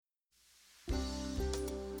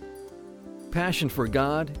passion for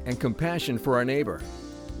God and compassion for our neighbor,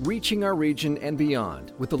 reaching our region and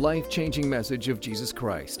beyond with the life-changing message of Jesus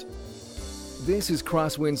Christ. This is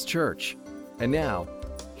Crosswinds Church, and now,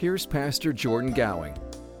 here's Pastor Jordan Gowing.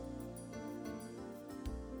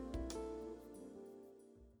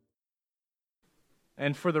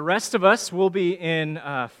 And for the rest of us, we'll be in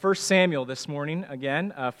 1 Samuel this morning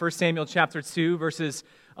again. 1 Samuel chapter 2, verses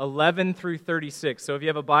 11 through 36. So if you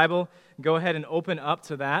have a Bible, go ahead and open up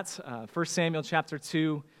to that. 1 Samuel chapter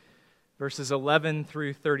 2, verses 11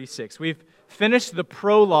 through 36. We've finished the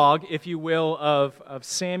prologue, if you will, of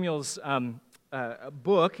Samuel's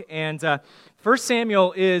book. And 1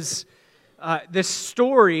 Samuel is this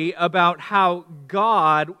story about how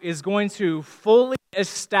God is going to fully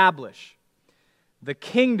establish the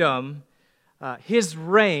kingdom, his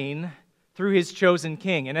reign, through his chosen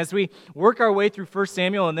king. And as we work our way through 1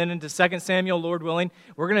 Samuel and then into 2 Samuel, Lord willing,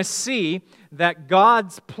 we're going to see that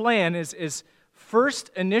God's plan is first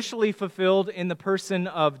initially fulfilled in the person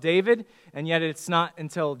of David, and yet it's not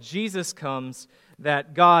until Jesus comes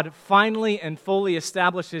that God finally and fully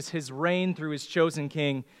establishes his reign through his chosen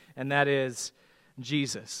king, and that is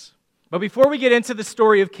Jesus. But before we get into the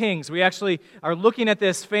story of kings, we actually are looking at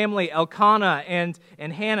this family, Elkanah and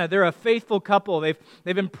Hannah. They're a faithful couple. They've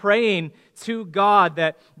been praying to God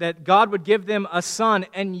that God would give them a son,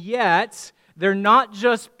 and yet they're not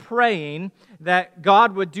just praying that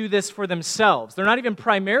God would do this for themselves. They're not even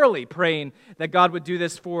primarily praying that God would do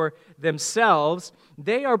this for themselves.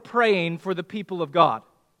 They are praying for the people of God.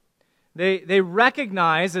 They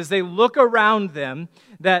recognize as they look around them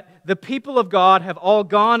that the people of God have all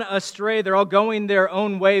gone astray. They're all going their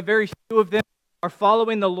own way. Very few of them are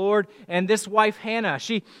following the Lord. And this wife, Hannah,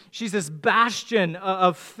 she's this bastion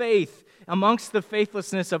of faith amongst the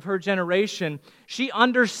faithlessness of her generation. She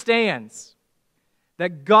understands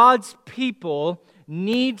that God's people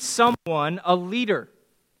need someone, a leader,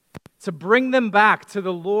 to bring them back to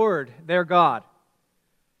the Lord, their God.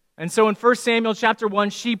 And so in 1 Samuel chapter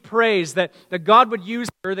 1, she prays that God would use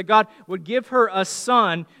her, that God would give her a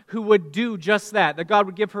son who would do just that God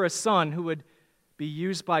would give her a son who would be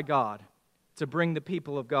used by God to bring the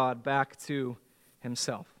people of God back to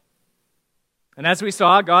himself. And as we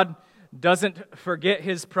saw, God doesn't forget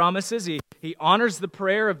his promises. He honors the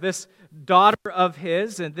prayer of this daughter of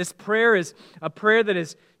his, and this prayer is a prayer that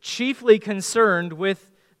is chiefly concerned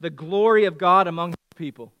with the glory of God among his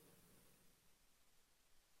people.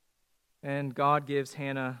 And God gives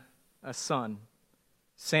Hannah a son,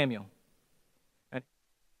 Samuel. And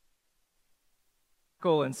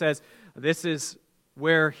says, this is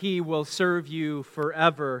where he will serve you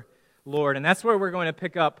forever, Lord. And that's where we're going to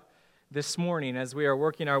pick up this morning as we are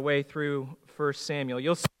working our way through 1 Samuel.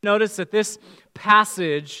 You'll notice that this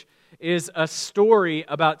passage is a story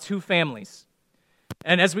about two families.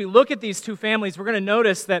 And as we look at these two families, we're going to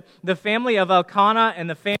notice that the family of Elkanah and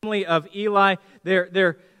the family of Eli,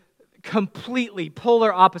 they're completely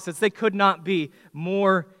polar opposites. They could not be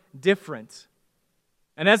more different.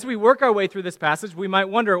 And as we work our way through this passage, we might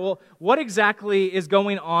wonder, well, what exactly is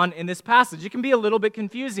going on in this passage? It can be a little bit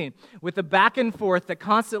confusing with the back and forth that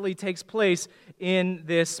constantly takes place in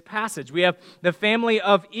this passage. We have the family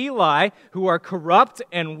of Eli, who are corrupt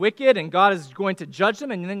and wicked, and God is going to judge them.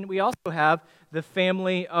 And then we also have the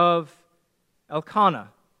family of Elkanah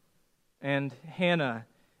and Hannah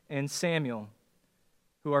and Samuel,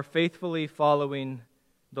 who are faithfully following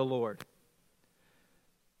the Lord.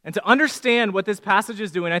 And to understand what this passage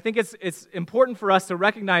is doing, I think it's important for us to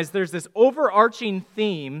recognize there's this overarching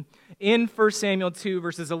theme in 1 Samuel 2,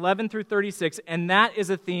 verses 11 through 36, and that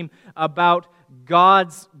is a theme about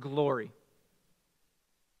God's glory.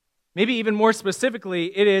 Maybe even more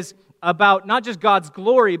specifically, it is about not just God's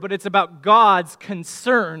glory, but it's about God's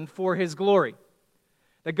concern for his glory.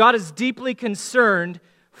 That God is deeply concerned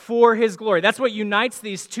for his glory. That's what unites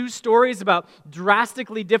these two stories about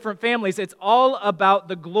drastically different families. It's all about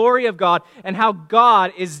the glory of God and how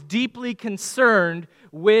God is deeply concerned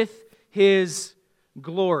with his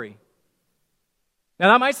glory.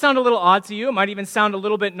 Now that might sound a little odd to you. It might even sound a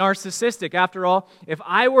little bit narcissistic. After all, if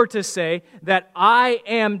I were to say that I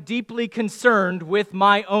am deeply concerned with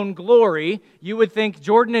my own glory, you would think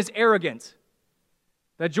Jordan is arrogant,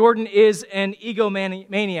 that Jordan is an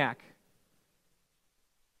egomaniac.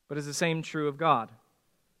 But is the same true of God?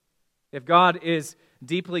 If God is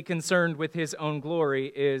deeply concerned with his own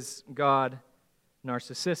glory, is God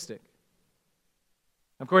narcissistic?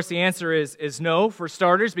 Of course, the answer is no, for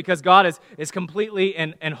starters, because God is completely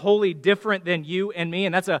and wholly different than you and me,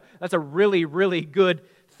 and that's a really, really good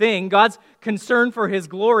thing, God's concern for His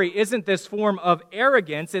glory isn't this form of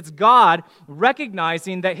arrogance. It's God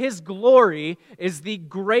recognizing that His glory is the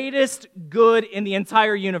greatest good in the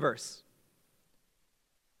entire universe.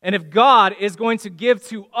 And if God is going to give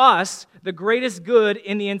to us the greatest good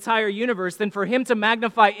in the entire universe, then for Him to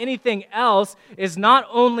magnify anything else is not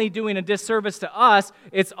only doing a disservice to us,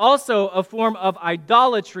 it's also a form of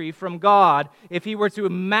idolatry from God if He were to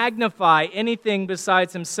magnify anything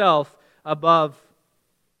besides Himself above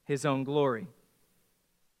His own glory.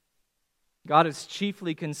 God is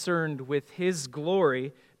chiefly concerned with His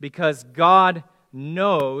glory because God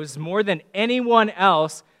knows more than anyone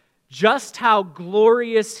else just how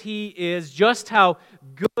glorious He is, just how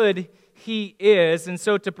good He is. And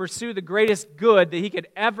so to pursue the greatest good that He could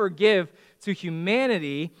ever give to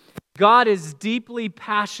humanity, God is deeply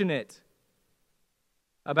passionate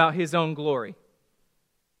about His own glory,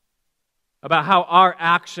 about how our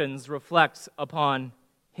actions reflect upon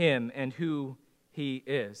Him and who He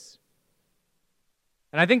is.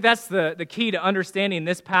 And I think that's the key to understanding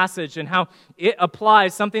this passage and how it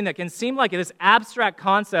applies something that can seem like this abstract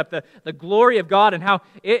concept, the glory of God, and how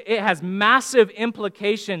it has massive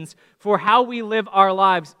implications for how we live our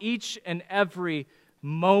lives each and every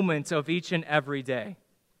moment of each and every day.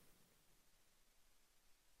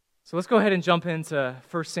 So let's go ahead and jump into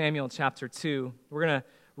 1 Samuel chapter 2. We're going to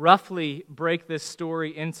roughly break this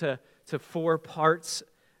story into 4 parts,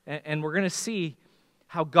 and we're going to see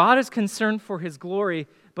how God is concerned for His glory,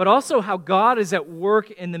 but also how God is at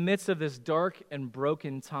work in the midst of this dark and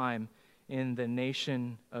broken time in the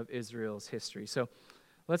nation of Israel's history. So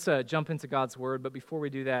let's jump into God's Word, but before we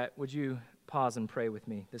do that, would you pause and pray with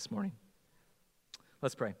me this morning?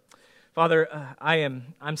 Let's pray. Father,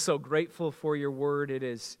 I'm so grateful for Your Word.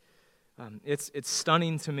 It's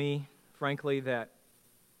stunning to me, frankly, that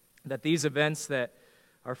these events that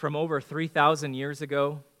are from over 3,000 years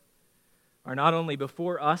ago are not only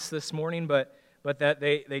before us this morning, but that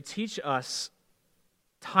they teach us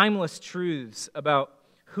timeless truths about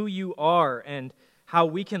who You are and how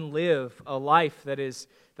we can live a life that is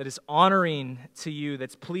honoring to You,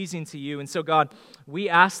 that's pleasing to You. And so, God, we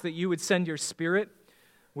ask that You would send Your Spirit.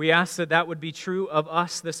 We ask that would be true of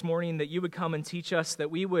us this morning, that You would come and teach us, that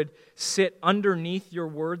we would sit underneath Your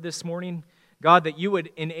Word this morning. God, that You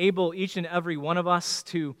would enable each and every one of us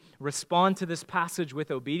to respond to this passage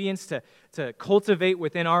with obedience, to cultivate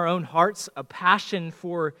within our own hearts a passion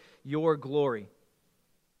for Your glory.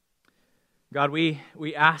 God, we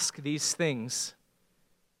ask these things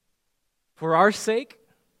for our sake,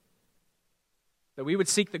 that we would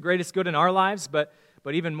seek the greatest good in our lives, but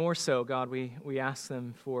even more so, God, we ask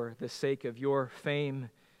them for the sake of Your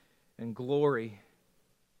fame and glory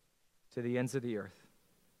to the ends of the earth.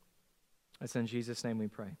 It's in Jesus' name we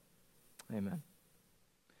pray. Amen.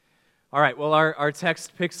 All right, well, our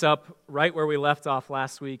text picks up right where we left off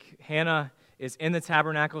last week. Hannah is in the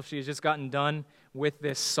tabernacle. She has just gotten done with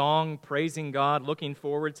this song, praising God, looking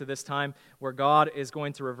forward to this time where God is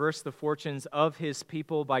going to reverse the fortunes of His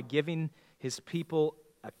people by giving His people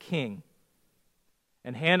a king.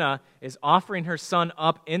 And Hannah is offering her son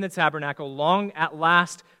up in the tabernacle, long at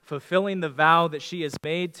last fulfilling the vow that she has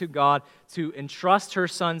made to God to entrust her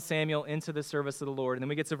son Samuel into the service of the Lord. And then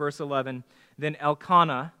we get to verse 11. Then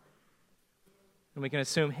Elkanah, and we can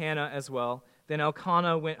assume Hannah as well, then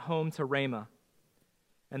Elkanah went home to Ramah,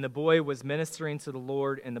 and the boy was ministering to the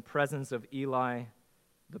Lord in the presence of Eli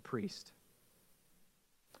the priest.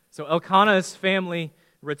 So Elkanah's family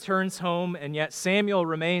returns home, and yet Samuel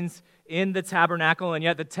remains in the tabernacle, and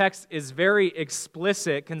yet the text is very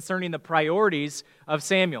explicit concerning the priorities of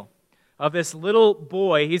Samuel, of this little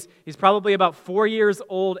boy. He's probably about 4 years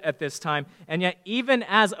old at this time, and yet even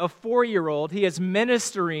as a 4-year-old, he is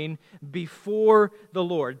ministering before the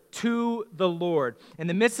Lord, to the Lord. In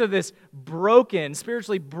the midst of this broken,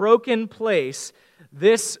 spiritually broken place,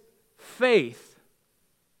 this faith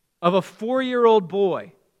of a 4-year-old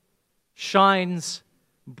boy shines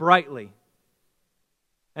brightly.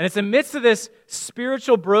 And it's amidst of this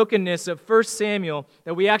spiritual brokenness of 1 Samuel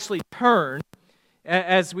that we actually turn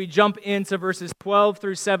as we jump into verses 12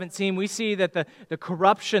 through 17. We see that the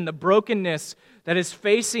corruption, the brokenness that is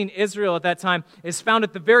facing Israel at that time is found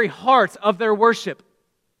at the very heart of their worship.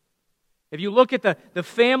 If you look at the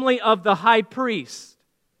family of the high priest,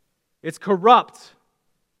 it's corrupt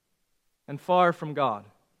and far from God.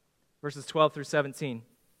 Verses 12 through 17.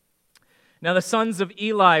 Now the sons of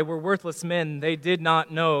Eli were worthless men. They did not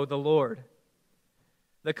know the Lord.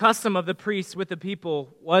 The custom of the priests with the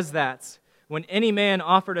people was that when any man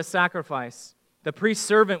offered a sacrifice, the priest's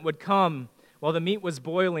servant would come while the meat was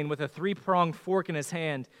boiling with a 3-pronged fork in his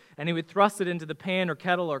hand, and he would thrust it into the pan or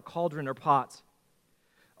kettle or cauldron or pot.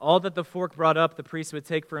 All that the fork brought up, the priest would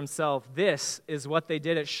take for himself. This is what they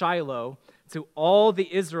did at Shiloh to all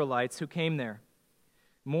the Israelites who came there.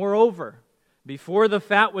 Moreover, before the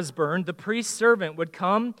fat was burned, the priest's servant would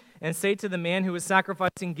come and say to the man who was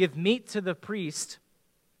sacrificing, give meat for the priest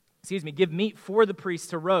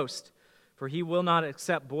to roast, for he will not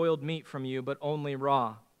accept boiled meat from you, but only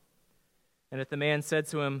raw. And if the man said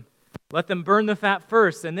to him, let them burn the fat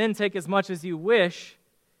first, and then take as much as you wish,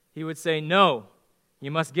 he would say, no,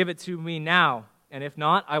 you must give it to me now, and if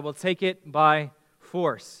not, I will take it by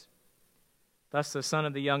force. Thus the son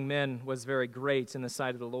of the young men was very great in the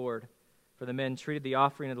sight of the Lord, for the men treated the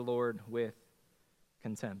offering of the Lord with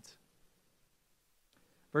contempt.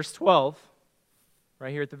 Verse 12,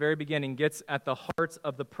 right here at the very beginning, gets at the heart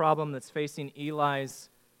of the problem that's facing Eli's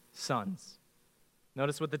sons.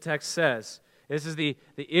 Notice what the text says. This is the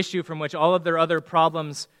issue from which all of their other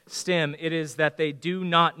problems stem. It is that they do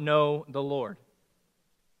not know the Lord.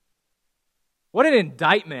 What an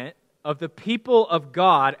indictment of the people of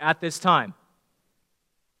God at this time.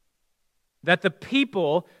 That the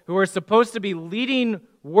people who are supposed to be leading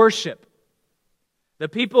worship, the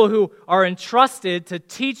people who are entrusted to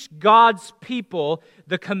teach God's people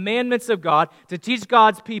the commandments of God, to teach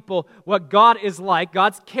God's people what God is like,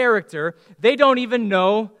 God's character, they don't even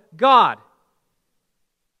know God.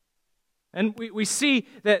 And we see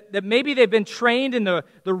that maybe they've been trained in the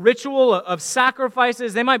ritual of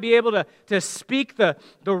sacrifices. They might be able to speak the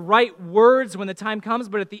right words when the time comes,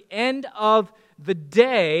 but at the end of the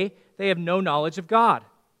day, they have no knowledge of God.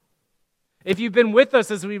 If you've been with us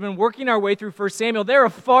as we've been working our way through 1 Samuel, they're a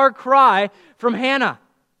far cry from Hannah.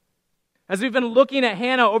 As we've been looking at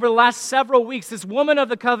Hannah over the last several weeks, this woman of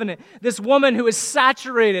the covenant, this woman who is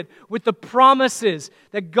saturated with the promises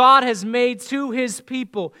that God has made to His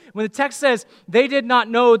people. When the text says they did not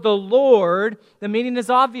know the Lord, the meaning is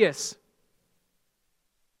obvious.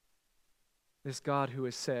 This God who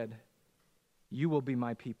has said, you will be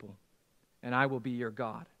my people, and I will be your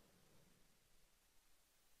God,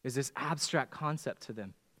 is this abstract concept to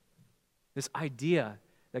them. This idea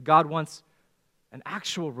that God wants an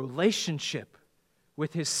actual relationship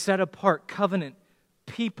with His set-apart covenant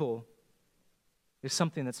people is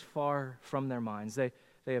something that's far from their minds. They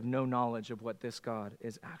have no knowledge of what this God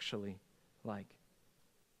is actually like.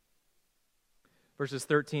 Verses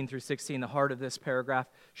 13 through 16, the heart of this paragraph,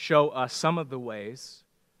 show us some of the ways,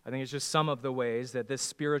 I think it's just some of the ways that this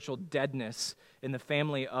spiritual deadness in the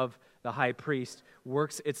family of the high priest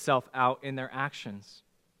works itself out in their actions.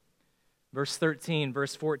 Verse 13,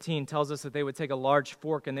 verse 14 tells us that they would take a large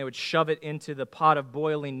fork and they would shove it into the pot of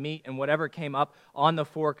boiling meat, and whatever came up on the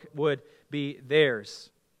fork would be theirs.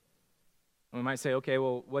 And we might say, okay,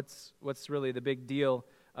 well, what's really the big deal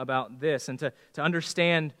about this? And to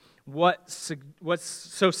understand what's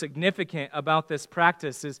so significant about this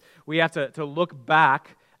practice is we have to look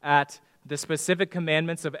back at the specific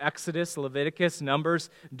commandments of Exodus, Leviticus, Numbers,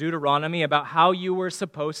 Deuteronomy about how you were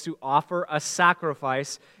supposed to offer a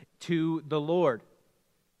sacrifice to the Lord.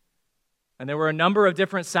 And there were a number of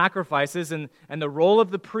different sacrifices, and the role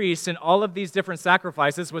of the priest in all of these different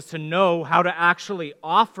sacrifices was to know how to actually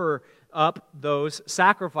offer up those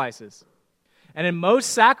sacrifices. And in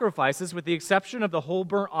most sacrifices, with the exception of the whole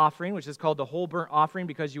burnt offering, which is called the whole burnt offering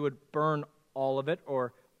because you would burn all of it,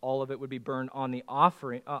 or all of it would be burned on the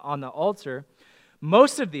offering on the altar,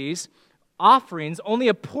 most of these offerings, only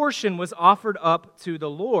a portion was offered up to the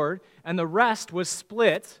Lord, and the rest was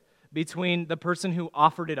split between the person who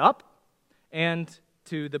offered it up and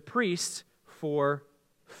to the priest for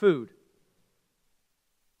food.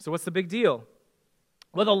 So what's the big deal?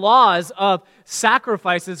 Well, the laws of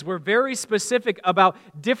sacrifices were very specific about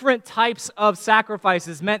different types of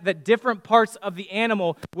sacrifices, meant that different parts of the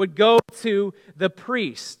animal would go to the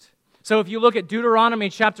priest. So if you look at Deuteronomy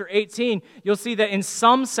chapter 18, you'll see that in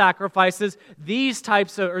some sacrifices, these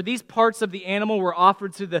parts of the animal were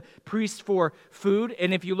offered to the priest for food.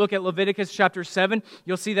 And if you look at Leviticus chapter 7,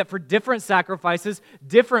 you'll see that for different sacrifices,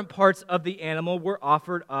 different parts of the animal were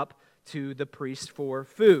offered up to the priest for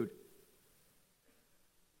food.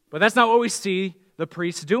 But that's not what we see the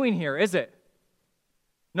priests doing here, is it?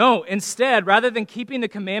 No, instead, rather than keeping the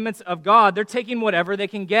commandments of God, they're taking whatever they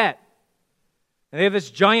can get. And they have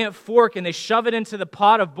this giant fork and they shove it into the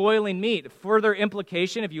pot of boiling meat. Further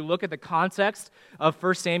implication, if you look at the context of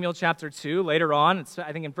 1 Samuel chapter 2, later on, it's,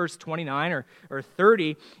 I think in verse 29 or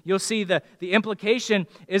 30, you'll see the implication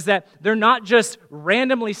is that they're not just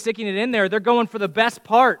randomly sticking it in there, they're going for the best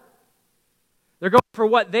part. They're going for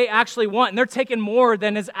what they actually want, and they're taking more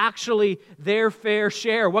than is actually their fair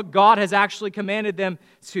share, what God has actually commanded them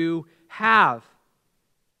to have.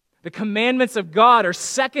 The commandments of God are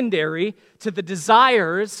secondary to the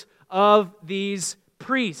desires of these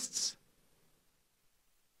priests.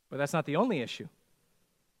 But that's not the only issue.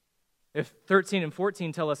 If 13 and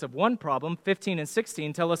 14 tell us of one problem, 15 and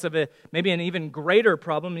 16 tell us of maybe an even greater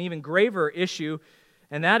problem, an even graver issue,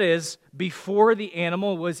 and that is before the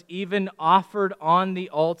animal was even offered on the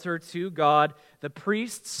altar to God, the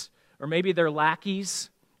priests, or maybe their lackeys,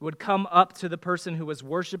 would come up to the person who was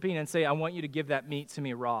worshiping and say, I want you to give that meat to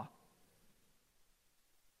me raw.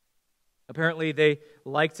 Apparently, they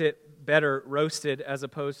liked it better roasted as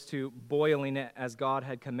opposed to boiling it as God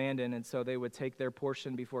had commanded, and so they would take their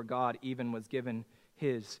portion before God even was given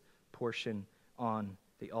his portion on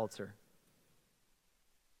the altar.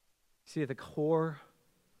 See, at the core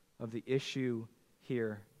of the issue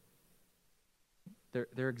here,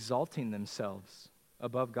 they're exalting themselves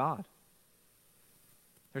above God.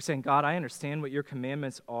 They're saying, God, I understand what your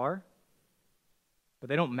commandments are, but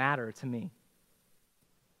they don't matter to me.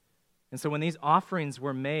 And so when these offerings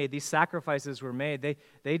were made, these sacrifices were made,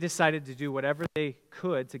 they decided to do whatever they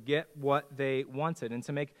could to get what they wanted. And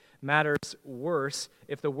to make matters worse,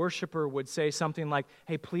 if the worshiper would say something like,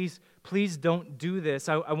 hey, please don't do this.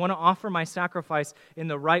 I want to offer my sacrifice in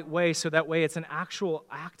the right way so that way it's an actual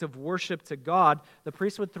act of worship to God, the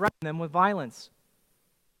priest would threaten them with violence.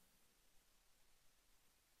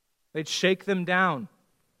 They'd shake them down.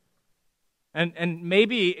 And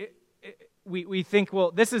maybe we think,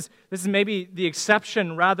 well, this is maybe the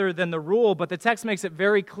exception rather than the rule, but the text makes it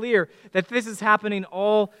very clear that this is happening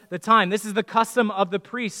all the time. This is the custom of the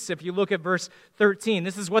priests, if you look at verse 13.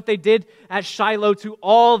 This is what they did at Shiloh to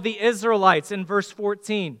all the Israelites in verse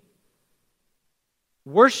 14.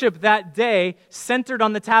 Worship that day centered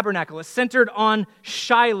on the tabernacle. It's centered on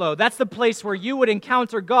Shiloh. That's the place where you would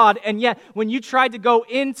encounter God. And yet, when you tried to go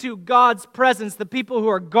into God's presence, the people who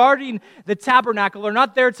are guarding the tabernacle are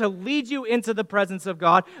not there to lead you into the presence of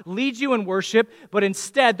God, lead you in worship, but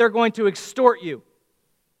instead they're going to extort you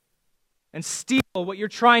and steal what you're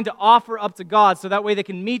trying to offer up to God so that way they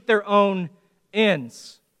can meet their own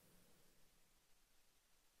ends.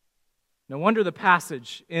 No wonder the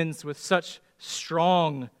passage ends with such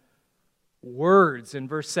strong words in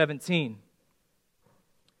verse 17.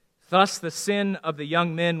 Thus the sin of the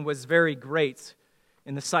young men was very great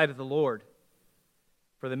in the sight of the Lord,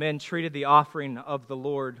 for the men treated the offering of the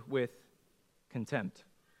Lord with contempt.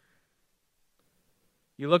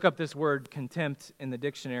 You look up this word contempt in the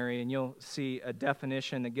dictionary and you'll see a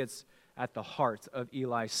definition that gets at the heart of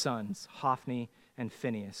Eli's sons, Hophni and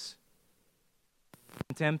Phinehas.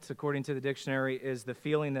 Contempt, according to the dictionary, is the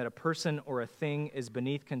feeling that a person or a thing is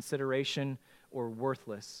beneath consideration or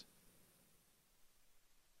worthless.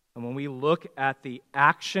 And when we look at the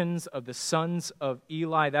actions of the sons of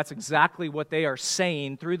Eli, that's exactly what they are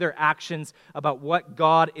saying through their actions about what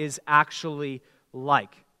God is actually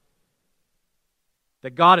like.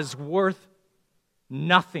 That God is worth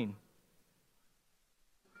nothing.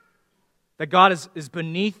 That God is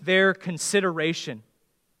beneath their consideration.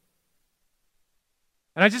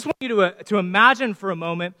 And I just want you to imagine for a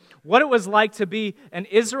moment what it was like to be an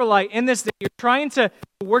Israelite in this day. You're trying to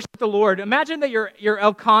worship the Lord. Imagine that you're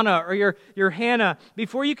Elkanah or you're Hannah.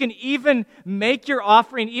 Before you can even make your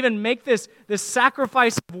offering, even make this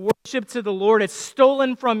sacrifice of worship to the Lord, it's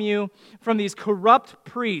stolen from you from these corrupt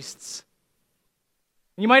priests.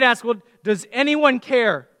 And you might ask, well, does anyone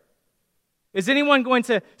care? Is anyone going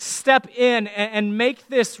to step in and make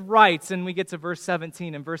this right? And we get to verse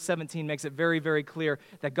 17, and verse 17 makes it very, very clear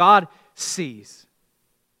that God sees.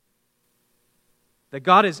 That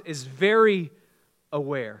God is very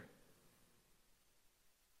aware.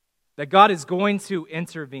 That God is going to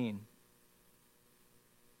intervene.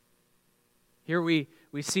 Here we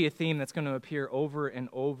see a theme that's going to appear over and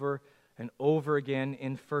over and over again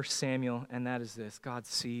in 1 Samuel, and that is this: God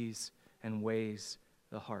sees and weighs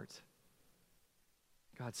the heart.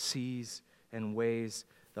 God sees and weighs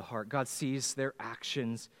the heart. God sees their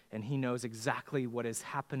actions, and He knows exactly what is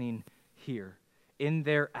happening here. In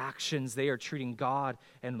their actions, they are treating God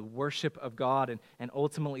and the worship of God and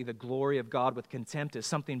ultimately the glory of God with contempt as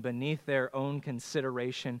something beneath their own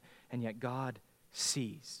consideration, and yet God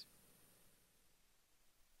sees.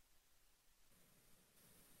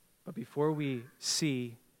 But before we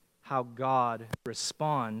see how God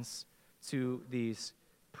responds to these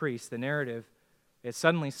priests, the narrative, it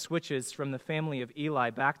suddenly switches from the family of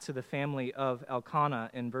Eli back to the family of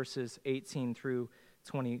Elkanah in verses 18 through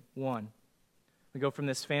 21. We go from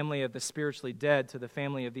this family of the spiritually dead to the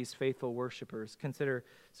family of these faithful worshipers. Consider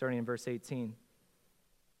starting in verse 18.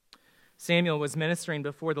 Samuel was ministering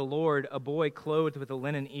before the Lord, a boy clothed with a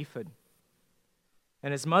linen ephod.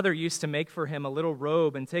 And his mother used to make for him a little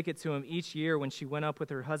robe and take it to him each year when she went up with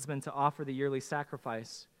her husband to offer the yearly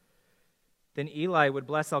sacrifice. Then Eli would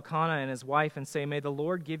bless Elkanah and his wife and say, "May the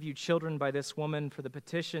Lord give you children by this woman for the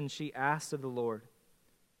petition she asked of the Lord."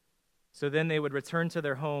 So then they would return to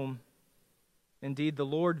their home. Indeed, the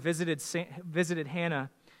Lord visited Hannah,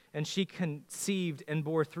 and she conceived and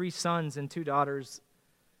bore 3 sons and 2 daughters.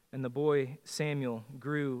 And the boy Samuel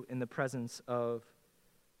grew in the presence of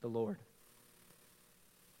the Lord.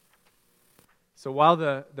 So while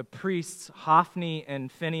the priests, Hophni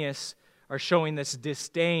and Phinehas, are showing this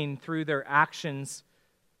disdain through their actions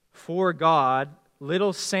for God,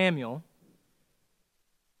 little Samuel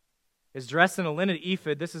is dressed in a linen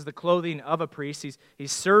ephod. This is the clothing of a priest.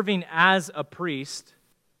 He's serving as a priest.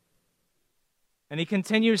 And he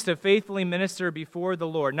continues to faithfully minister before the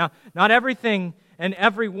Lord. Now, not everything and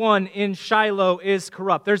everyone in Shiloh is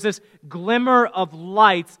corrupt. There's this glimmer of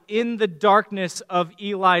light in the darkness of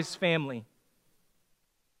Eli's family.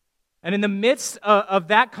 And in the midst of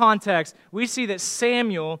that context, we see that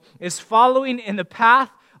Samuel is following in the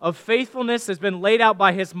path of faithfulness that's been laid out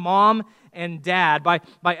by his mom and dad, by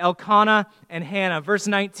Elkanah and Hannah. Verse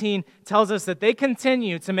 19 tells us that they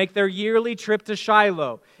continue to make their yearly trip to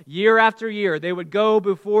Shiloh. Year after year, they would go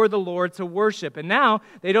before the Lord to worship. And now,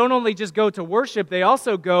 they don't only just go to worship, they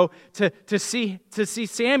also go to see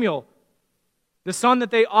Samuel, the son that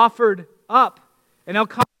they offered up. And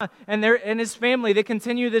Elkanah and his family, they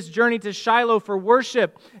continue this journey to Shiloh for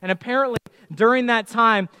worship. And apparently, during that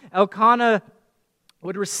time, Elkanah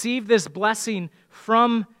would receive this blessing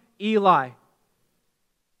from Eli.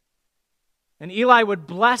 And Eli would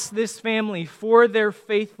bless this family for their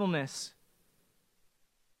faithfulness,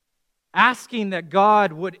 asking that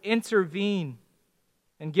God would intervene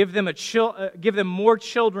and give them more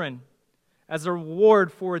children as a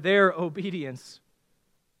reward for their obedience.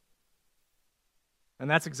 And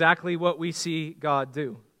that's exactly what we see God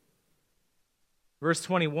do. Verse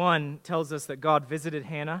 21 tells us that God visited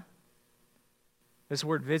Hannah. This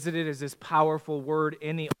word visited is this powerful word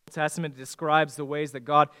in the Old Testament. It describes the ways that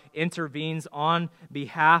God intervenes on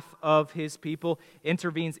behalf of his people,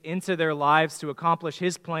 intervenes into their lives to accomplish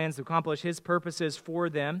his plans, to accomplish his purposes for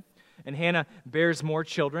them. And Hannah bears more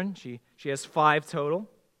children. She has 5 total.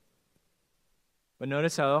 But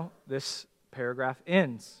notice how this paragraph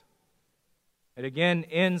ends. It again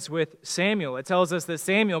ends with Samuel. It tells us that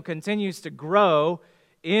Samuel continues to grow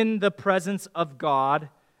in the presence of God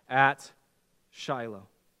at Shiloh.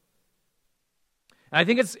 And I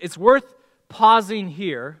think it's worth pausing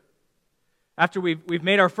here after we've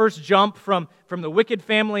made our first jump from the wicked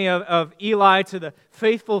family of Eli to the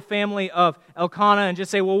faithful family of Elkanah, and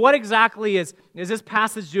just say, well, what exactly is this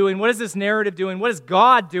passage doing? What is this narrative doing? What is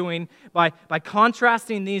God doing by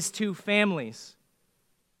contrasting these two families?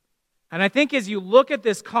 And I think as you look at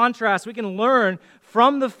this contrast, we can learn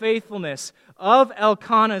from the faithfulness of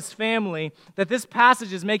Elkanah's family that this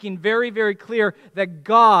passage is making very, very clear that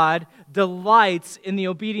God delights in the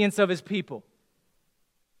obedience of his people.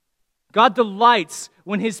 God delights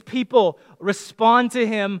when his people respond to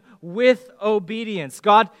him with obedience.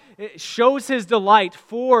 God shows his delight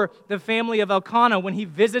for the family of Elkanah when he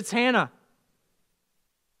visits Hannah.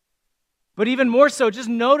 But even more so, just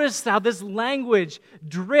notice how this language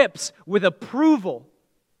drips with approval.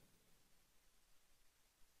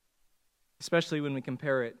 Especially when we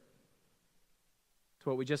compare it to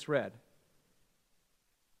what we just read.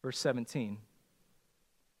 Verse 17.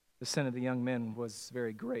 The sin of the young men was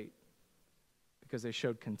very great because they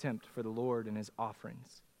showed contempt for the Lord and his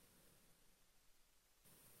offerings.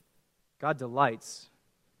 God delights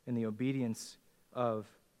in the obedience of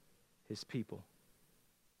his people.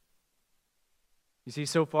 You see,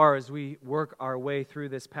 so far as we work our way through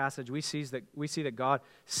this passage, we see that God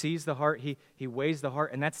sees the heart, He weighs the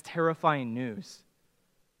heart, and that's terrifying news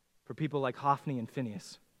for people like Hophni and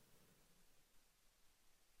Phinehas.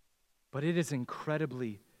 But it is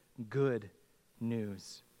incredibly good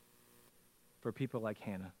news for people like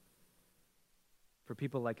Hannah, for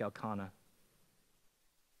people like Elkanah,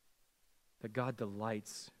 that God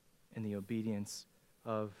delights in the obedience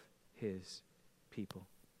of his people.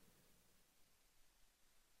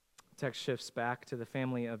 Text shifts back to the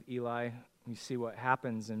family of Eli. You see what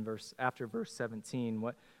happens after verse 17.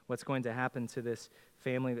 What's going to happen to this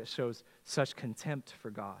family that shows such contempt for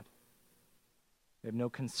God? They have no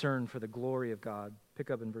concern for the glory of God. Pick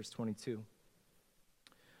up in verse 22.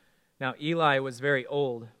 Now Eli was very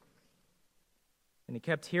old, and he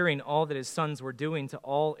kept hearing all that his sons were doing to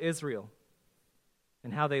all Israel,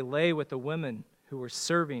 and how they lay with the women who were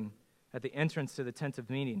serving at the entrance to the tent of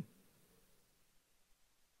meeting.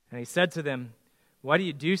 And he said to them, "Why do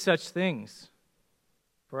you do such things?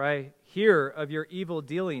 For I hear of your evil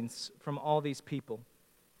dealings from all these people.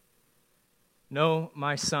 No,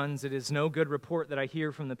 my sons, it is no good report that I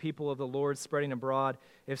hear from the people of the Lord spreading abroad.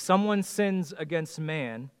 If someone sins against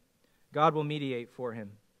man, God will mediate for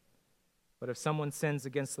him. But if someone sins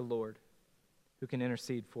against the Lord, who can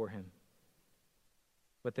intercede for him?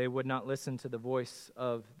 But they would not listen to the voice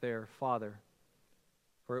of their father,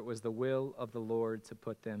 for it was the will of the Lord to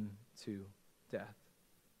put them to death.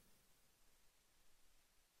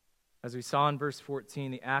 As we saw in verse 14,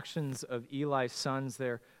 the actions of Eli's sons,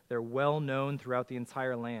 they're well known throughout the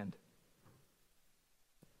entire land.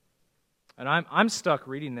 And I'm stuck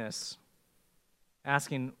reading this,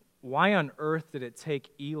 asking, why on earth did it take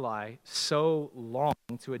Eli so long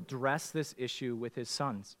to address this issue with his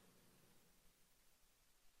sons?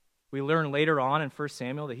 We learn later on in 1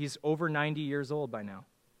 Samuel that he's over 90 years old by now.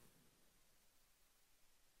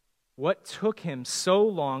 What took him so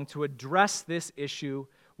long to address this issue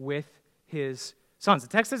with his sons? The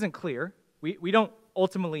text isn't clear. We don't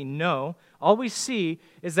ultimately know. All we see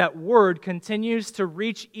is that word continues to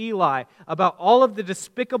reach Eli about all of the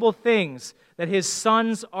despicable things that his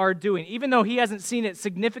sons are doing, even though he hasn't seen it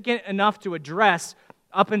significant enough to address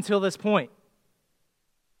up until this point.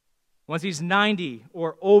 Once he's 90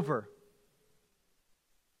 or over,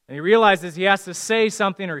 and he realizes he has to say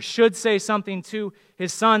something or should say something to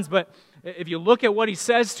his sons, but if you look at what he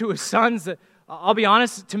says to his sons, I'll be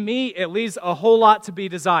honest, to me, it leaves a whole lot to be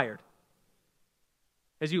desired.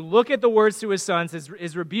 As you look at the words to his sons,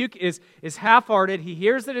 his rebuke is half-hearted. He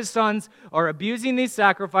hears that his sons are abusing these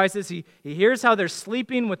sacrifices. He hears how they're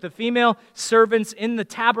sleeping with the female servants in the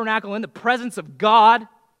tabernacle in the presence of God.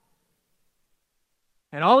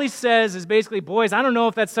 And all he says is basically, boys, I don't know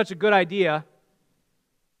if that's such a good idea.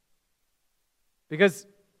 Because,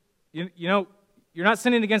 you know, you're not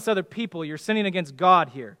sinning against other people. You're sinning against God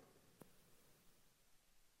here.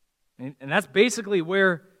 And that's basically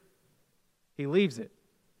where he leaves it.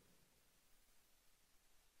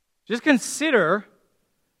 Just consider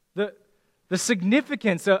the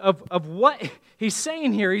significance of what he's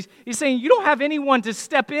saying here. He's saying you don't have anyone to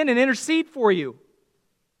step in and intercede for you.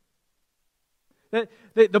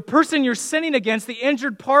 The person you're sinning against, the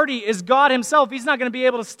injured party, is God himself. He's not going to be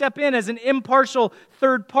able to step in as an impartial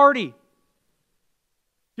third party.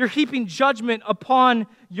 You're heaping judgment upon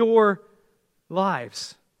your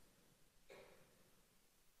lives.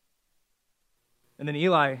 And then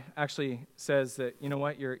Eli actually says that, you know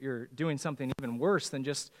what, you're doing something even worse than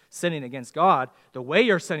just sinning against God. The way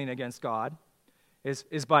you're sinning against God is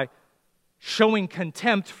by showing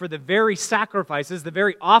contempt for the very sacrifices, the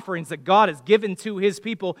very offerings that God has given to his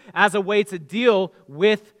people as a way to deal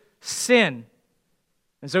with sin.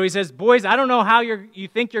 And so he says, boys, I don't know how you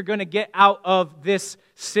think you're going to get out of this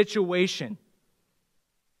situation.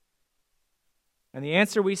 And the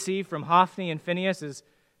answer we see from Hophni and Phinehas is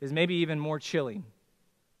maybe even more chilling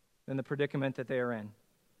than the predicament that they are in.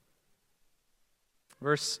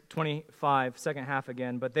 Verse 25, second half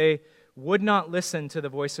again. But they would not listen to the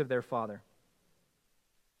voice of their father,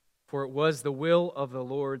 for it was the will of the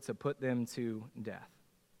Lord to put them to death.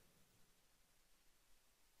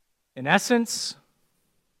 In essence,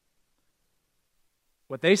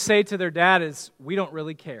 what they say to their dad is, we don't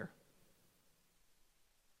really care.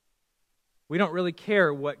 We don't really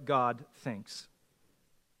care what God thinks.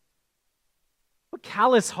 What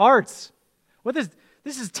callous hearts.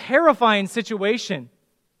 This is a terrifying situation.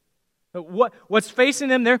 What's facing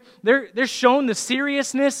them, they're shown the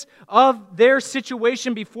seriousness of their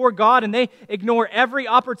situation before God, and they ignore every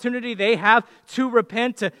opportunity they have to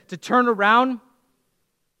repent, to turn around.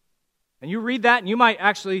 And you read that, and you might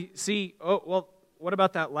actually see, oh, well, what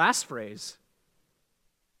about that last phrase?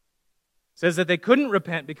 It says that they couldn't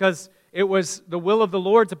repent because it was the will of the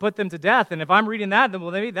Lord to put them to death. And if I'm reading that, then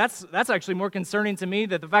well, maybe that's actually more concerning to me,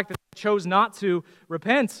 that the fact that they chose not to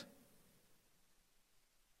repent.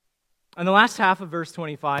 And the last half of verse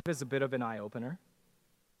 25 is a bit of an eye-opener.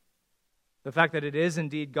 The fact that it is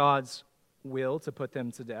indeed God's will to put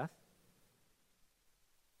them to death.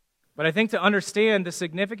 But I think to understand the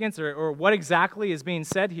significance or what exactly is being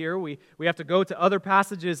said here, we have to go to other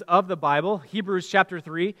passages of the Bible. Hebrews chapter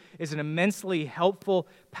 3 is an immensely helpful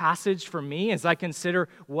passage for me as I consider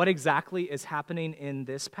what exactly is happening in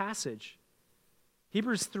this passage.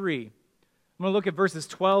 Hebrews 3. I'm going to look at verses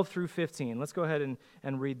 12 through 15. Let's go ahead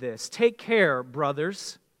and read this. Take care,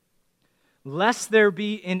 brothers, lest there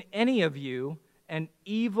be in any of you an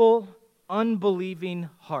evil, unbelieving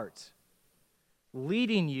heart,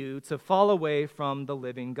 leading you to fall away from the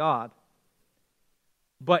living God.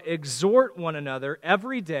 But exhort one another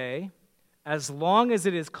every day, as long as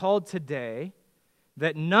it is called today,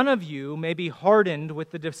 that none of you may be hardened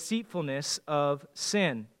with the deceitfulness of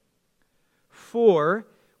sin. For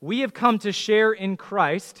we have come to share in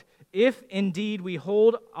Christ, if indeed we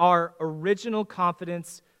hold our original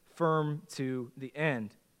confidence firm to the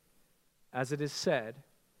end. As it is said,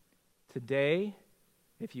 today,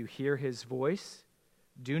 if you hear his voice,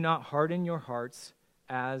 do not harden your hearts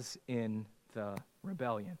as in the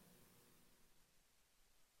rebellion.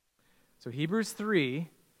 So Hebrews 3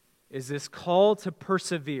 is this call to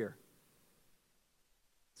persevere.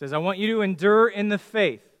 It says, I want you to endure in the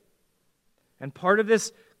faith. And part of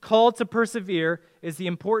this call to persevere is the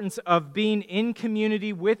importance of being in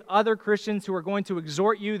community with other Christians who are going to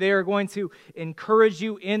exhort you. They are going to encourage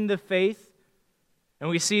you in the faith. And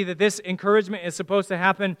we see that this encouragement is supposed to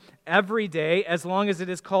happen every day, as long as it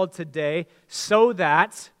is called today, so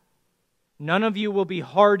that none of you will be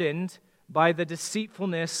hardened by the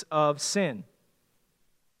deceitfulness of sin.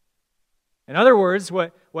 In other words,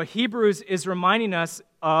 what Hebrews is reminding us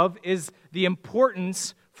of is the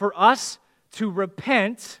importance for us to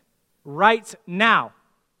repent right now.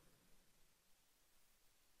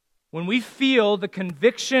 When we feel the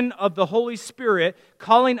conviction of the Holy Spirit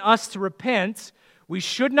calling us to repent, we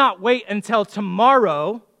should not wait until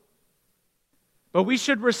tomorrow, but we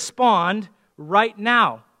should respond right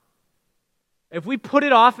now. If we put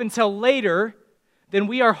it off until later, then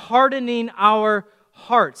we are hardening our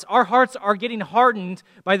hearts. Our hearts are getting hardened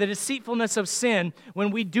by the deceitfulness of sin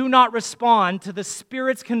when we do not respond to the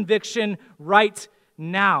Spirit's conviction right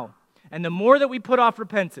now. And the more that we put off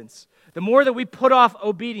repentance, the more that we put off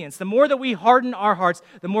obedience, the more that we harden our hearts,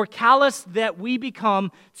 the more callous that we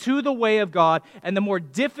become to the way of God, and the more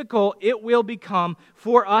difficult it will become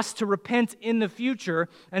for us to repent in the future.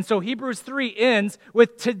 And so Hebrews 3 ends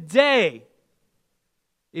with today.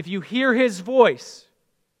 If you hear his voice,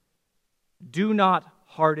 do not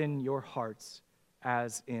harden your hearts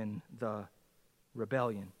as in the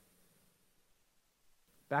rebellion.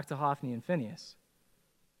 Back to Hophni and Phinehas.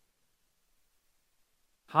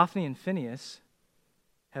 Hophni and Phinehas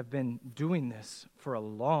have been doing this for a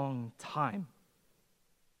long time.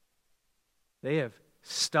 They have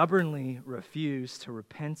stubbornly refused to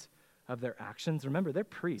repent of their actions. Remember, they're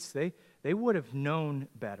priests. They would have known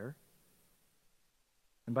better.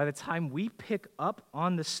 And by the time we pick up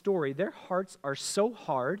on the story, their hearts are so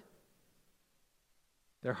hard,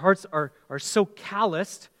 their hearts are so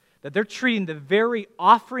calloused, that they're treating the very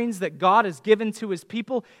offerings that God has given to his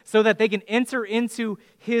people so that they can enter into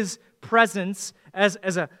his presence as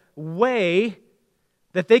a way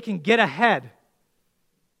that they can get ahead.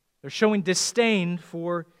 They're showing disdain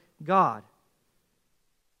for God.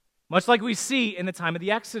 Much like we see in the time of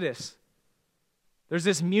the Exodus. There's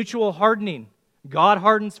this mutual hardening. God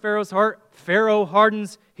hardens Pharaoh's heart. Pharaoh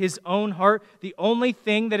hardens his own heart. The only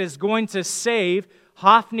thing that is going to save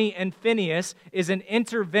Hophni and Phinehas is an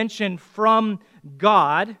intervention from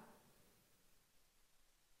God.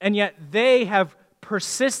 And yet they have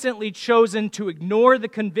persistently chosen to ignore the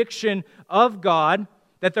conviction of God,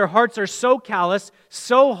 that their hearts are so callous,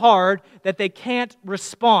 so hard, that they can't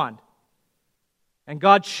respond. And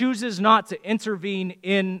God chooses not to intervene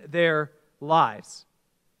in their lives.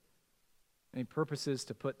 And he purposes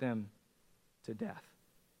to put them to death.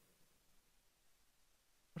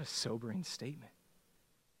 What a sobering statement.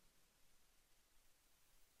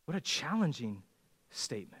 What a challenging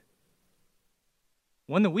statement.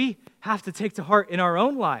 One that we have to take to heart in our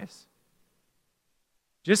own lives.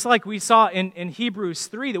 Just like we saw in Hebrews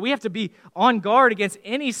 3, that we have to be on guard against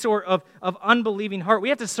any sort of unbelieving heart. We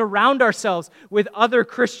have to surround ourselves with other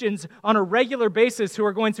Christians on a regular basis who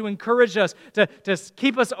are going to encourage us to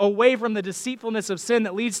keep us away from the deceitfulness of sin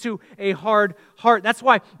that leads to a hard heart. That's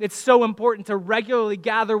why it's so important to regularly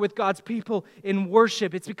gather with God's people in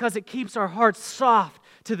worship. It's because it keeps our hearts soft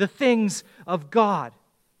to the things of God.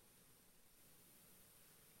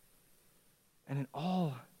 And in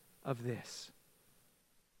all of this,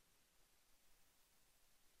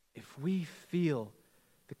 if we feel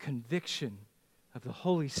the conviction of the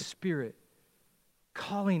Holy Spirit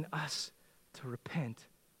calling us to repent,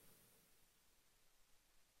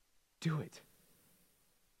 do it.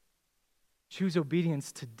 Choose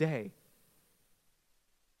obedience today.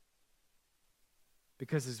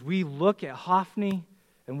 Because as we look at Hophni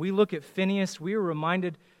and we look at Phinehas, we are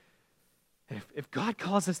reminded that if God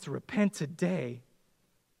calls us to repent today,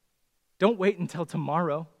 don't wait until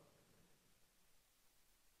tomorrow.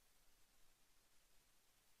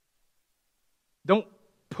 Don't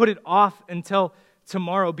put it off until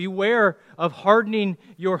tomorrow. Beware of hardening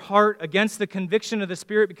your heart against the conviction of the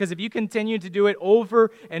Spirit, because if you continue to do it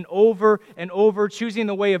over and over and over, choosing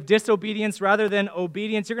the way of disobedience rather than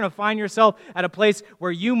obedience, you're going to find yourself at a place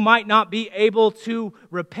where you might not be able to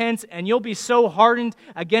repent, and you'll be so hardened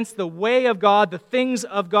against the way of God, the things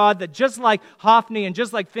of God, that just like Hophni and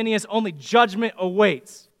just like Phinehas, only judgment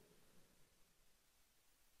awaits.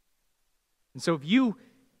 And so if you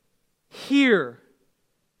hear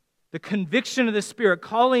the conviction of the Spirit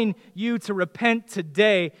calling you to repent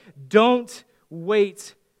today, don't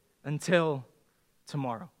wait until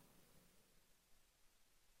tomorrow.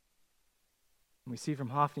 We see from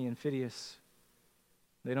Hophni and Phinehas,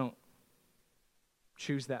 they don't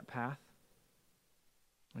choose that path.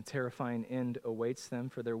 A terrifying end awaits them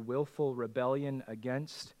for their willful rebellion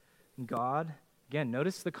against God. Again,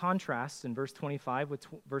 notice the contrast in verse 25 with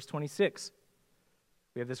verse 26.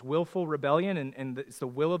 We have this willful rebellion, and it's the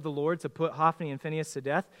will of the Lord to put Hophni and Phinehas to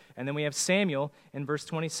death. And then we have Samuel in verse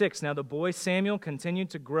 26. Now the boy Samuel continued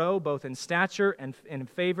to grow both in stature and in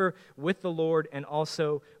favor with the Lord and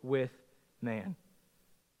also with man.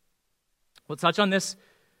 We'll touch on this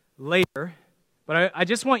later, but I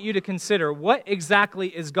just want you to consider what exactly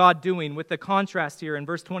is God doing with the contrast here in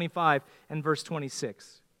verse 25 and verse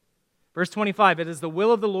 26. Verse 25, it is the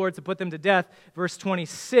will of the Lord to put them to death. Verse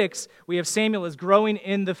 26, we have Samuel is growing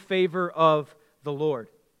in the favor of the Lord.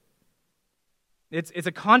 It's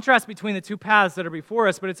a contrast between the two paths that are before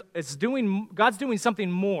us, but God's doing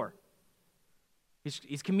something more.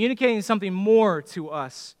 He's communicating something more to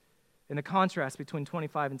us in the contrast between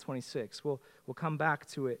 25 and 26. We'll come back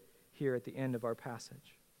to it here at the end of our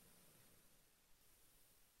passage.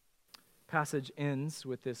 Passage ends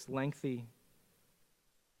with this lengthy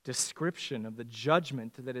description of the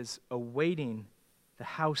judgment that is awaiting the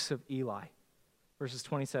house of Eli. Verses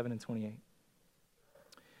 27 and 28.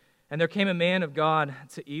 And there came a man of God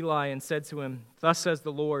to Eli and said to him, "Thus says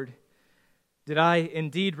the Lord, did I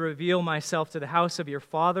indeed reveal myself to the house of your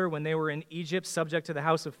father when they were in Egypt, subject to the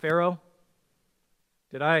house of Pharaoh?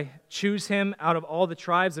 Did I choose him out of all the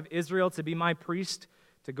tribes of Israel to be my priest,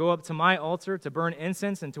 to go up to my altar, to burn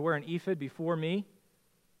incense, and to wear an ephod before me?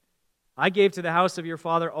 I gave to the house of your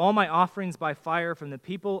father all my offerings by fire from the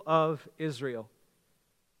people of Israel."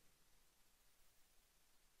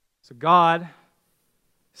 So God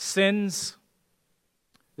sends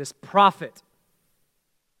this prophet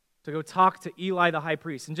to go talk to Eli the high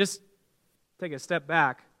priest. And just take a step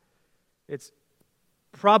back. It's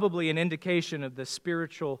probably an indication of the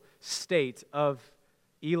spiritual state of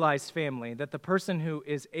Eli's family, that the person who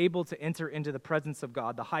is able to enter into the presence of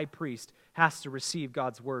God, the high priest, has to receive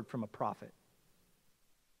God's word from a prophet.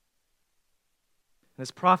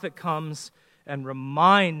 This prophet comes and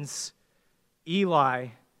reminds Eli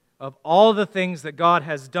of all the things that God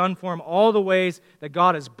has done for him, all the ways that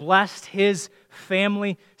God has blessed his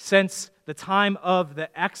family since the time of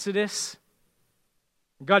the Exodus.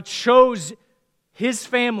 God chose his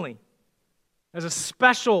family as a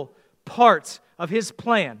special part of his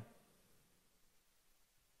plan.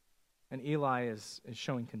 And Eli is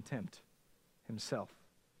showing contempt himself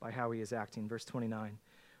by how he is acting. Verse 29.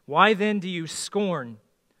 Why then do you scorn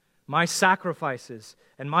my sacrifices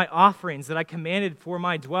and my offerings that I commanded for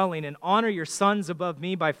my dwelling, and honor your sons above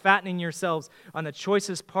me by fattening yourselves on the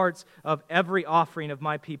choicest parts of every offering of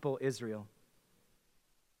my people Israel?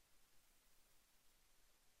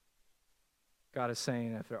 God is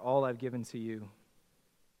saying, after all I've given to you,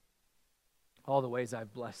 all the ways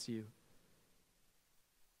I've blessed you,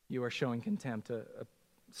 you are showing contempt, a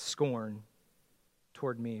scorn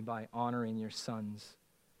toward me by honoring your sons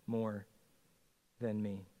more than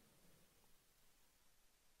me.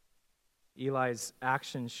 Eli's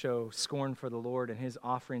actions show scorn for the Lord and his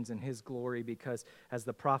offerings and his glory because, as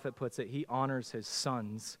the prophet puts it, he honors his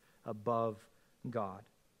sons above God.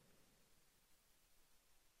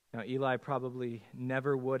 Now, Eli probably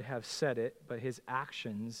never would have said it, but his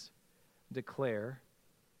actions declare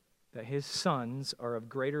that his sons are of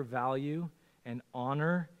greater value and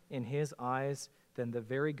honor in his eyes than the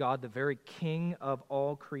very God, the very King of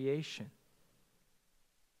all creation.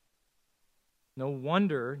 No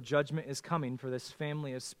wonder judgment is coming for this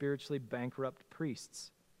family of spiritually bankrupt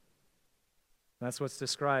priests. That's what's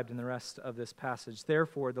described in the rest of this passage.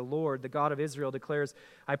 Therefore, the Lord, the God of Israel, declares,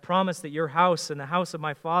 I promised that your house and the house of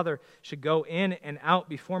my father should go in and out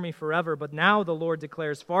before me forever. But now the Lord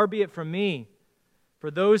declares, far be it from me. For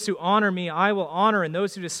those who honor me I will honor, and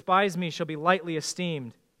those who despise me shall be lightly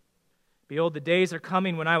esteemed. Behold, the days are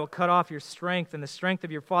coming when I will cut off your strength and the strength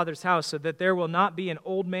of your father's house, so that there will not be an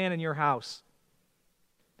old man in your house.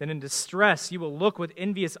 Then in distress you will look with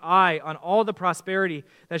envious eye on all the prosperity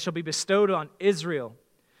that shall be bestowed on Israel.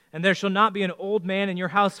 And there shall not be an old man in your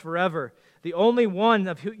house forever. The only one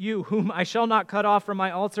of you whom I shall not cut off from my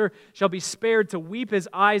altar shall be spared to weep his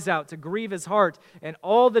eyes out, to grieve his heart. And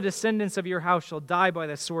all the descendants of your house shall die by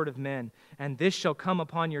the sword of men. And this shall come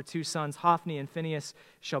upon your 2 sons, Hophni and Phinehas,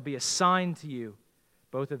 shall be a sign to you.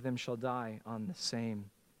 Both of them shall die on the same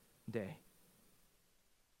day.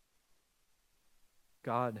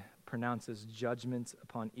 God pronounces judgment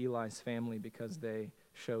upon Eli's family because they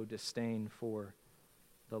show disdain for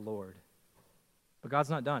the Lord. But God's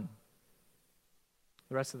not done.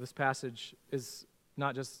 The rest of this passage is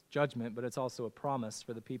not just judgment, but it's also a promise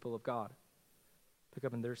for the people of God. Pick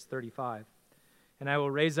up in verse 35. And I will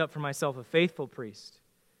raise up for myself a faithful priest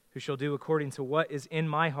who shall do according to what is in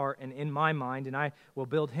my heart and in my mind, and I will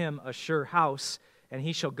build him a sure house, and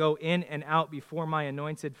he shall go in and out before my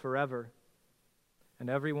anointed forever. And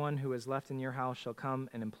everyone who is left in your house shall come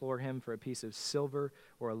and implore him for a piece of silver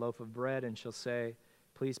or a loaf of bread, and shall say,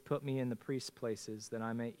 please put me in the priest's places, that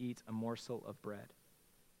I may eat a morsel of bread.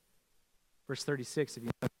 Verse 36, if you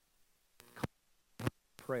know,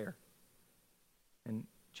 prayer. In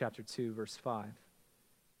chapter 2, verse 5.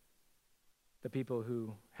 The people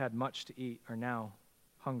who had much to eat are now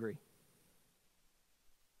hungry.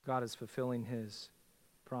 God is fulfilling his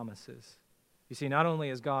promises. You see, not only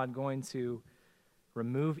is God going to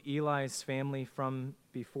remove Eli's family from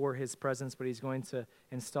before his presence, but he's going to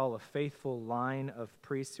install a faithful line of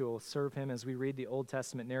priests who will serve him. As we read the Old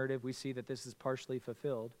Testament narrative, we see that this is partially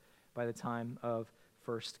fulfilled by the time of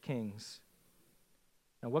 1 Kings.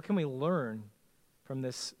 Now, what can we learn from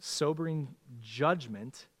this sobering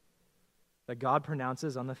judgment that God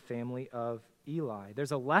pronounces on the family of Eli?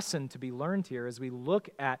 There's a lesson to be learned here as we look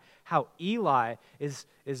at how Eli is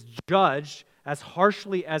judged as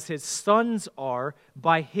harshly as his sons are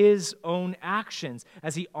by his own actions.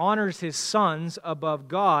 As he honors his sons above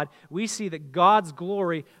God, we see that God's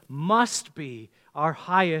glory must be our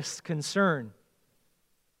highest concern.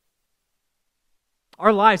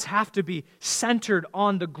 Our lives have to be centered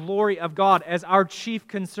on the glory of God as our chief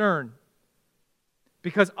concern.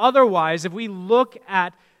 Because otherwise, if we look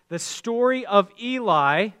at the story of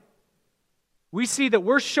Eli, we see that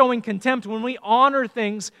we're showing contempt when we honor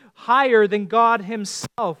things higher than God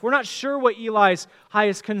himself. We're not sure what Eli's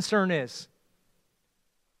highest concern is.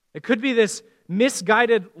 It could be this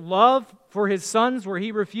misguided love for his sons where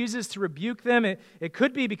he refuses to rebuke them. It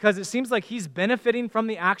could be because it seems like he's benefiting from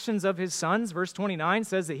the actions of his sons. Verse 29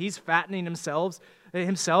 says that he's fattening himself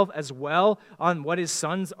as well on what his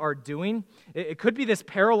sons are doing. It could be this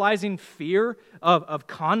paralyzing fear of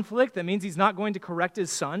conflict that means he's not going to correct his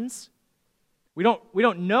sons. We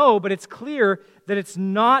don't know, but it's clear that it's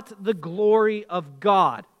not the glory of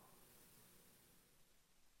God.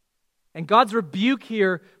 And God's rebuke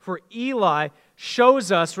here for Eli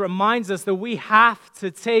reminds us that we have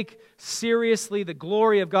to take seriously the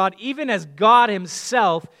glory of God, even as God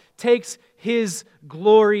himself takes his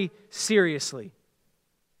glory seriously.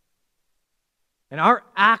 And our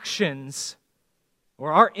actions,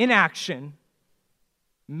 or our inaction,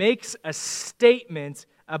 makes a statement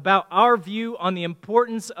about our view on the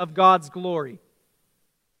importance of God's glory.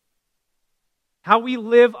 How we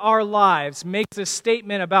live our lives makes a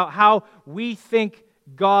statement about how we think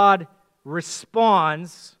God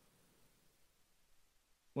responds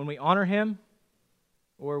when we honor him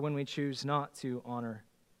or when we choose not to honor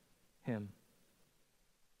him.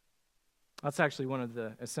 That's actually one of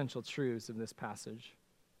the essential truths of this passage.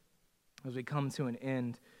 As we come to an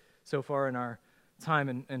end so far in our time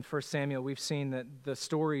in 1 Samuel, we've seen that the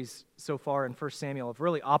stories so far in 1 Samuel have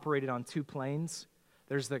really operated on 2 planes.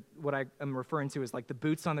 There's what I am referring to as like the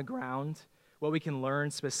boots on the ground, what we can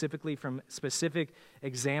learn specifically from specific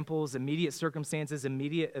examples, immediate circumstances,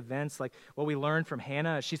 immediate events, like what we learned from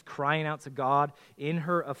Hannah as she's crying out to God in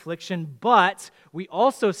her affliction. But we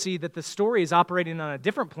also see that the story is operating on a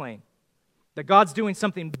different plane, that God's doing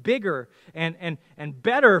something bigger and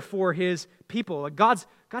better for his people. Like God's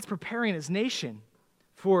preparing his nation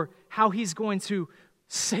for how he's going to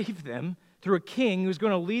save them through a king who's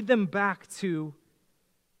going to lead them back to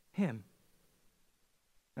him.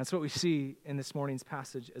 That's what we see in this morning's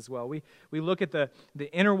passage as well. We look at the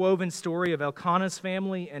interwoven story of Elkanah's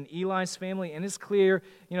family and Eli's family, and it's clear,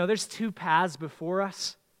 there's 2 paths before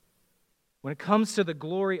us. When it comes to the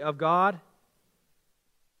glory of God,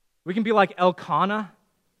 we can be like Elkanah,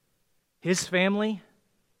 his family,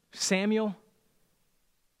 Samuel.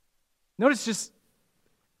 Notice just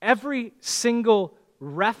every single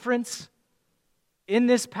reference in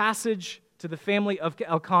this passage to the family of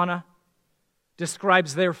Elkanah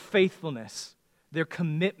describes their faithfulness, their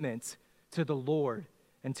commitment to the Lord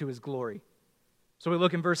and to his glory. So we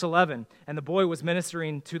look in verse 11, and the boy was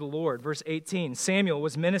ministering to the Lord. Verse 18, Samuel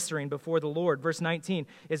was ministering before the Lord. Verse 19,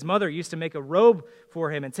 his mother used to make a robe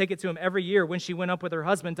for him and take it to him every year when she went up with her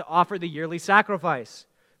husband to offer the yearly sacrifice.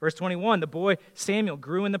 Verse 21, the boy Samuel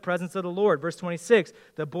grew in the presence of the Lord. Verse 26,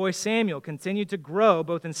 the boy Samuel continued to grow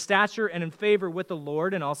both in stature and in favor with the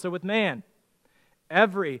Lord and also with man.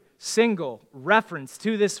 Every single reference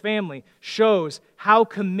to this family shows how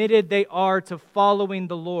committed they are to following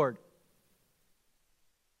the Lord,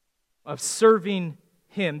 of serving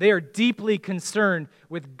him. They are deeply concerned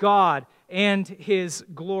with God and his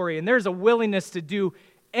glory. And there's a willingness to do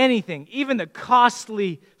anything, even the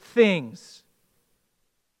costly things,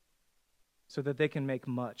 so that they can make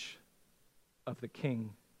much of the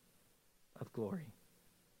King of glory.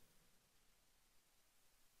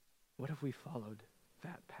 What if we followed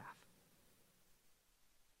that path?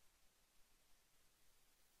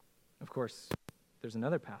 Of course, there's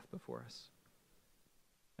another path before us.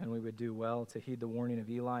 And we would do well to heed the warning of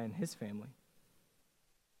Eli and his family.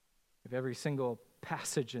 If every single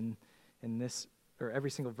passage in this, or every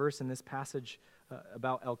single verse in this passage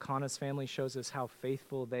about Elkanah's family shows us how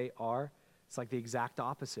faithful they are, it's like the exact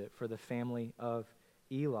opposite for the family of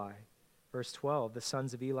Eli. Verse 12, the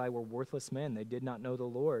sons of Eli were worthless men. They did not know the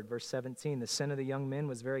Lord. Verse 17, the sin of the young men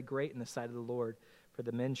was very great in the sight of the Lord, for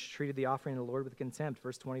the men treated the offering of the Lord with contempt.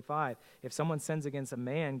 Verse 25, if someone sins against a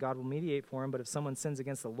man, God will mediate for him, but if someone sins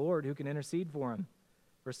against the Lord, who can intercede for him?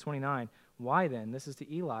 Verse 29, why then, this is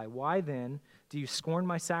to Eli, why then do you scorn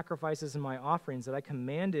my sacrifices and my offerings that I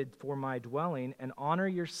commanded for my dwelling, and honor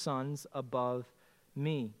your sons above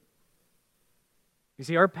me? You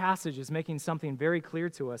see, our passage is making something very clear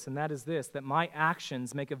to us, and that is this, that my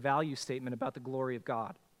actions make a value statement about the glory of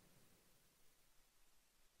God.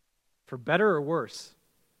 For better or worse,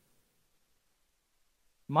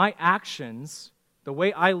 my actions, the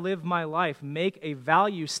way I live my life, make a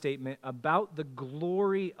value statement about the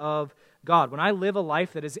glory of God. When I live a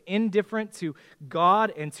life that is indifferent to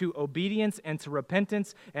God and to obedience and to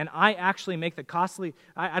repentance, and I actually make the costly,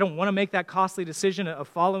 I don't want to make that costly decision of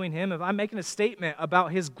following Him, if I'm making a statement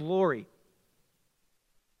about His glory,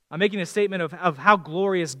 I'm making a statement of how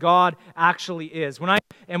glorious God actually is. When I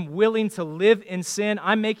am willing to live in sin,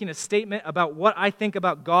 I'm making a statement about what I think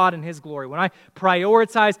about God and His glory. When I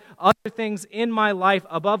prioritize other things in my life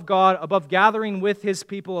above God, above gathering with His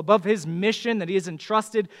people, above His mission that He has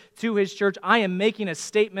entrusted to His church, I am making a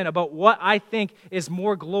statement about what I think is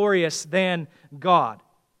more glorious than God.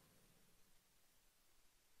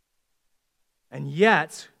 And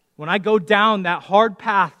yet, when I go down that hard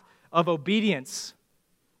path of obedience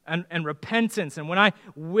and repentance, and when I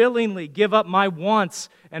willingly give up my wants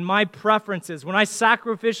and my preferences, when I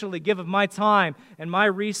sacrificially give of my time and my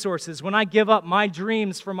resources, when I give up my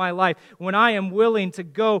dreams for my life, when I am willing to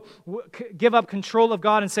go give up control of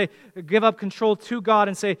God and say, give up control to God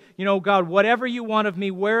and say, you know, God, whatever you want of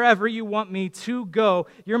me, wherever you want me to go,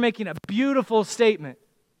 you're making a beautiful statement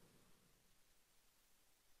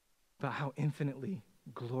about how infinitely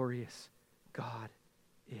glorious God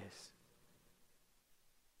is.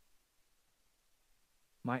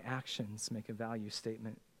 My actions make a value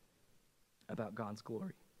statement about God's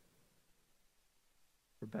glory,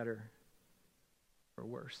 for better or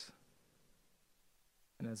worse.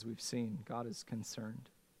 And as we've seen, God is concerned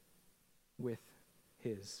with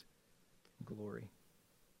His glory.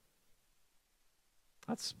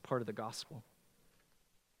 That's part of the gospel.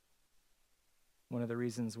 One of the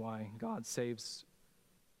reasons why God saves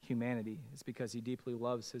humanity is because He deeply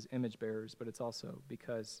loves His image bearers, but it's also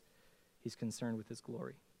because He's concerned with His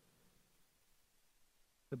glory.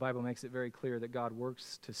 The Bible makes it very clear that God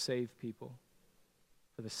works to save people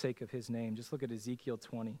for the sake of His name. Just look at Ezekiel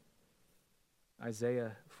 20,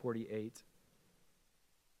 Isaiah 48.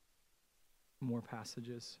 More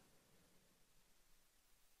passages.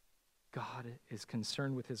 God is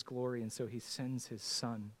concerned with His glory, and so He sends His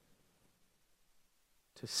Son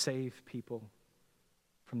to save people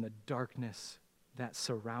from the darkness that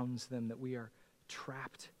surrounds them, that we are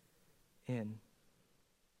trapped in.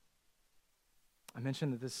 I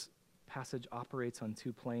mentioned that this passage operates on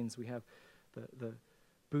two planes. We have the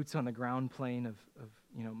boots on the ground plane of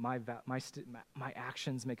you know, my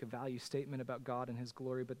actions make a value statement about God and His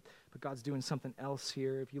glory, but God's doing something else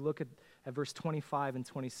here. If you look at verse 25 and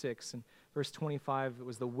 26, and verse 25, it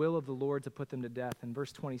was the will of the Lord to put them to death. In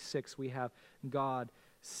verse 26, we have God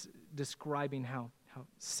describing how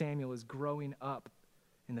Samuel is growing up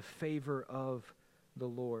in the favor of the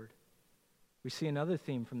Lord. We see another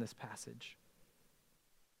theme from this passage,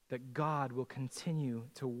 that God will continue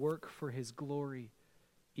to work for His glory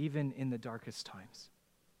even in the darkest times.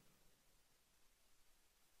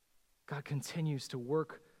 God continues to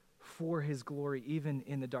work for his glory even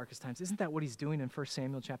in the darkest times. Isn't that what he's doing in 1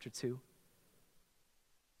 Samuel chapter 2?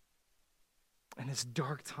 In this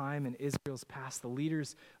dark time in Israel's past, the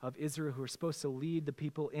leaders of Israel who are supposed to lead the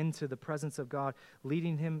people into the presence of God,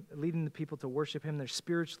 leading the people to worship him, they're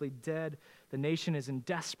spiritually dead. The nation is in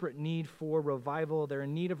desperate need for revival. They're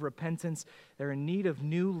in need of repentance. They're in need of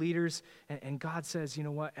new leaders. And God says, you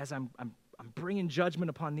know what, as I'm bringing judgment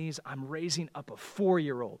upon these, I'm raising up a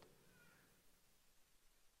 4-year-old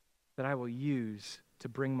that I will use to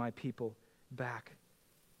bring my people back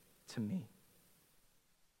to me.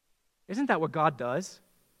 Isn't that what God does?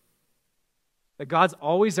 That God's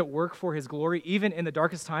always at work for his glory, even in the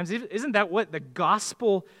darkest times? Isn't that what the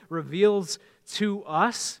gospel reveals to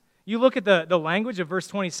us? You look at the language of verse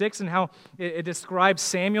 26 and how it describes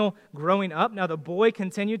Samuel growing up. Now the boy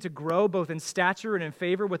continued to grow both in stature and in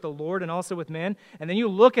favor with the Lord and also with men. And then you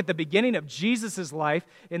look at the beginning of Jesus' life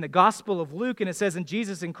in the Gospel of Luke, and it says, and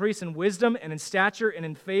Jesus increased in wisdom and in stature and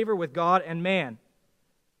in favor with God and man.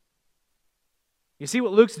 You see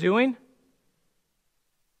what Luke's doing?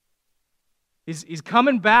 He's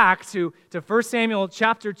coming back to 1 Samuel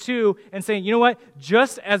chapter 2 and saying, you know what?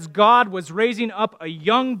 Just as God was raising up a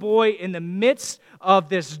young boy in the midst of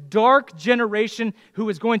this dark generation who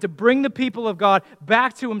is going to bring the people of God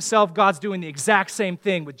back to himself, God's doing the exact same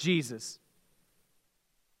thing with Jesus.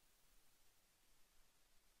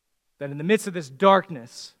 That in the midst of this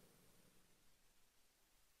darkness,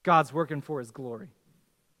 God's working for his glory.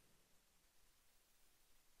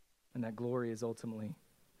 And that glory is ultimately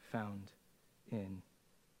found in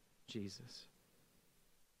Jesus.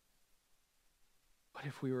 What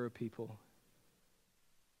if we were a people,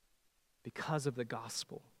 because of the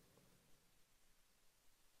gospel,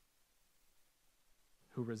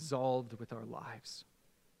 who resolved with our lives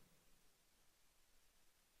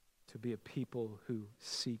to be a people who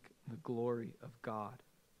seek the glory of God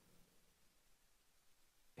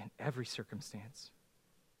in every circumstance,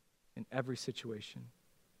 in every situation?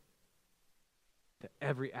 That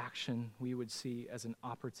every action we would see as an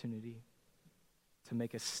opportunity to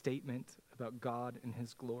make a statement about God and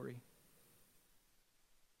his glory.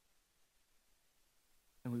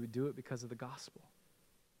 And we would do it because of the gospel.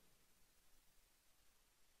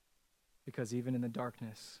 Because even in the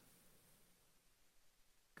darkness,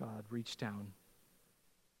 God reached down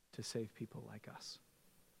to save people like us.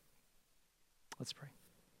 Let's pray.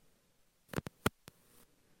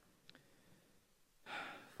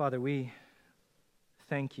 Father, we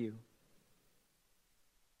thank you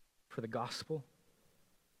for the gospel.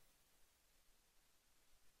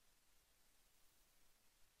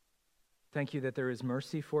 Thank you that there is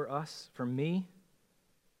mercy for us, for me,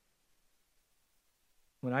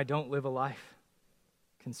 when I don't live a life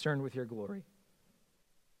concerned with your glory.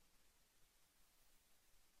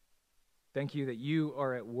 Thank you that you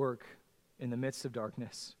are at work in the midst of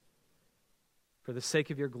darkness for the sake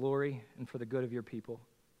of your glory and for the good of your people.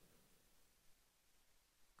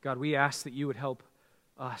 God, we ask that you would help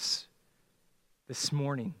us this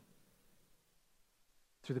morning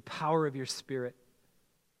through the power of your Spirit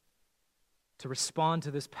to respond to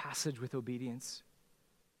this passage with obedience,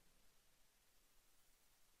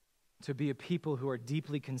 to be a people who are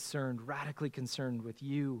deeply concerned, radically concerned with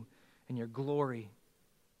you and your glory,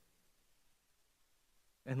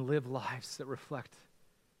 and live lives that reflect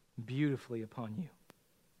beautifully upon you.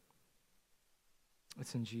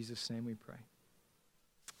 It's in Jesus' name we pray.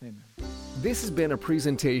 Amen. This has been a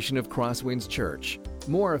presentation of Crosswinds Church.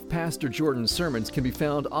 More of Pastor Jordan's sermons can be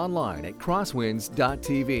found online at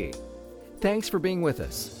crosswinds.tv. Thanks for being with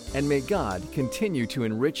us, and may God continue to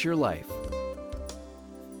enrich your life.